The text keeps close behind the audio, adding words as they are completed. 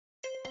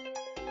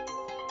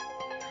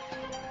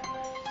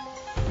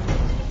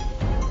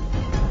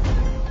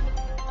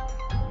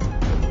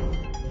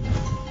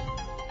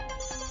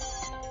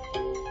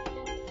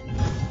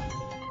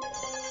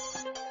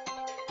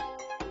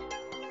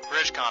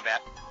bridge,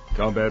 Combat.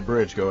 Combat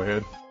bridge, go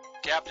ahead.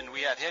 Captain,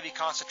 we have heavy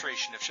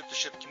concentration of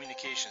ship-to-ship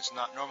communications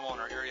not normal in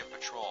our area of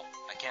patrol.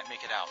 I can't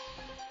make it out.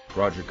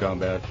 Roger,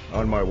 Combat.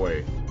 On my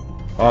way.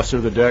 Officer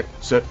of the deck,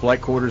 set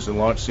flight quarters and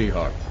launch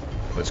Seahawk.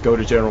 Let's go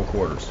to general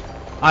quarters.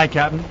 Aye,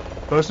 Captain.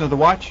 Bosun of the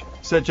watch,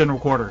 set general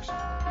quarters.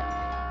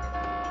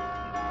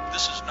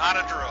 This is not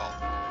a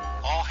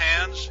drill. All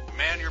hands,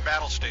 man your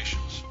battle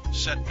stations.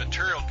 Set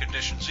material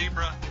condition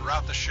zebra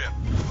throughout the ship.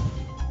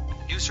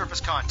 New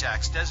surface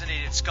contacts,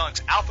 designated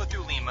Skunks Alpha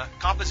through Lima,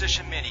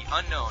 composition Mini,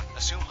 unknown,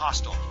 assume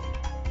hostile.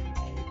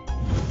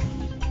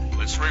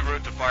 Let's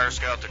reroute the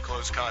FIRESCOUT to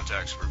close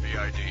contacts for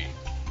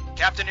VID.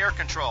 Captain Air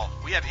Control,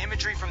 we have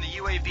imagery from the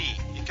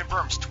UAV. It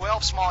confirms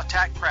 12 small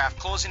attack craft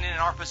closing in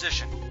our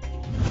position.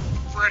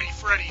 Freddy,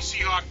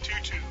 Seahawk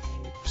 2-2.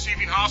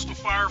 Receiving hostile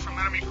fire from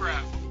enemy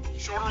craft.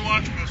 Shorter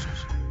launch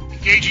missiles.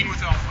 Engaging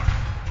with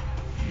Hellfire.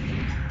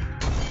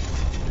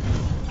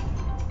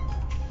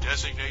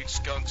 Designate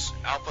Skunks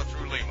Alpha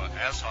through Lima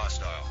as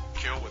hostile.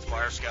 Kill with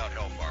FIRESCOUT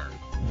Hellfire.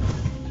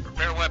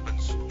 Prepare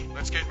weapons.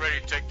 Let's get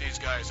ready to take these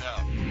guys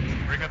out.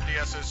 Bring up the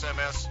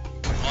SSMS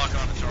and lock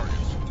on the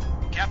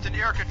targets. Captain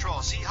Air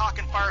Control, Seahawk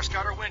and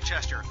FIRESCOUT are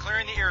Winchester,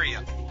 clearing the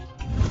area.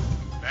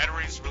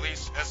 Batteries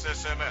release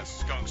SSMS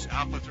Skunks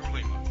Alpha through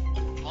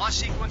Lima. Launch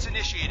sequence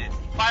initiated.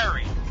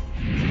 Firing.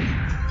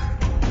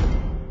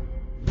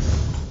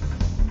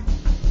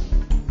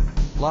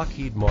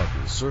 Lockheed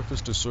Martin's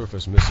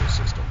surface-to-surface missile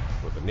system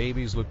for the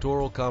Navy's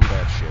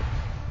Littoral-combat ship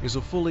is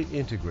a fully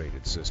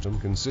integrated system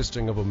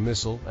consisting of a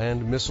missile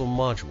and missile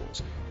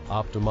modules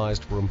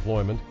optimized for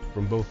employment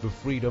from both the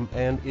Freedom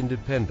and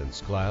Independence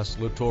class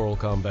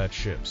Littoral-combat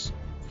ships.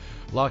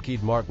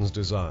 Lockheed Martin's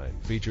design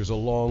features a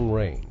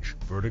long-range,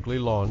 vertically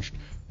launched,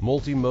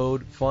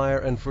 multi-mode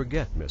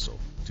fire-and-forget missile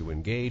to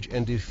engage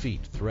and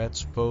defeat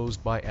threats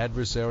posed by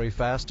adversary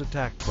fast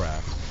attack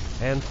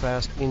craft and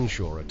fast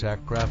inshore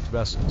attack craft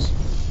vessels.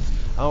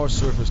 Our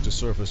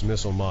surface-to-surface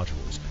missile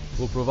modules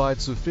will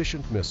provide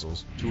sufficient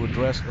missiles to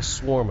address a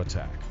swarm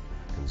attack,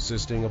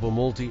 consisting of a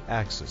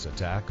multi-axis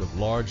attack of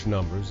large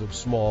numbers of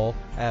small,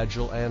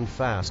 agile, and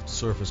fast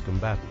surface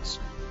combatants.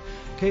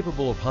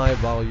 Capable of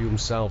high-volume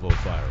salvo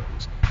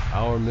firings,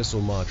 our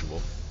missile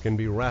module can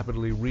be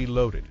rapidly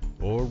reloaded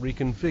or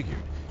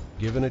reconfigured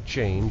given a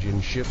change in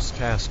ship's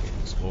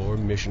taskings or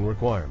mission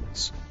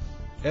requirements.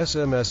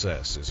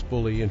 SMSS is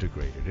fully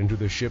integrated into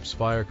the ship's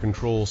fire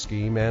control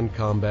scheme and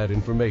combat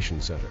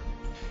information center.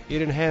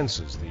 It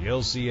enhances the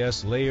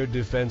LCS layered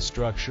defense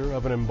structure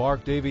of an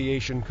embarked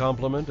aviation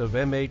complement of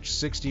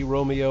MH-60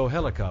 Romeo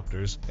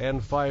helicopters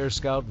and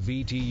FIRESCOUT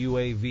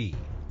VTUAV,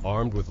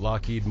 armed with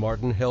Lockheed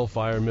Martin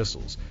Hellfire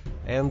missiles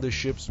and the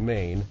ship's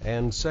main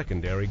and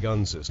secondary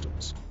gun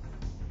systems.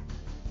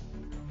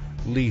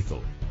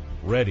 Lethal,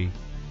 ready,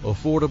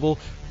 affordable,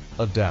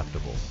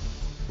 adaptable.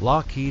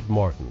 Lockheed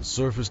Martin's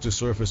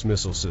surface-to-surface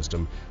missile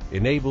system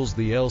enables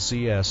the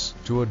LCS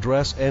to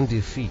address and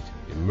defeat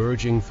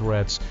emerging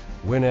threats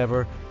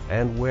whenever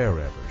and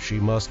wherever she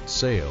must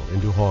sail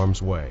into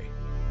harm's way.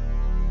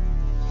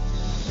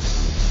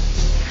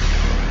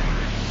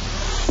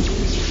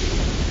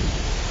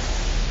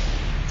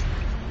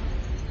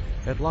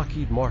 At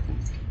Lockheed Martin,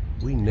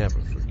 we never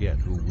forget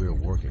who we're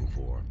working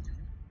for.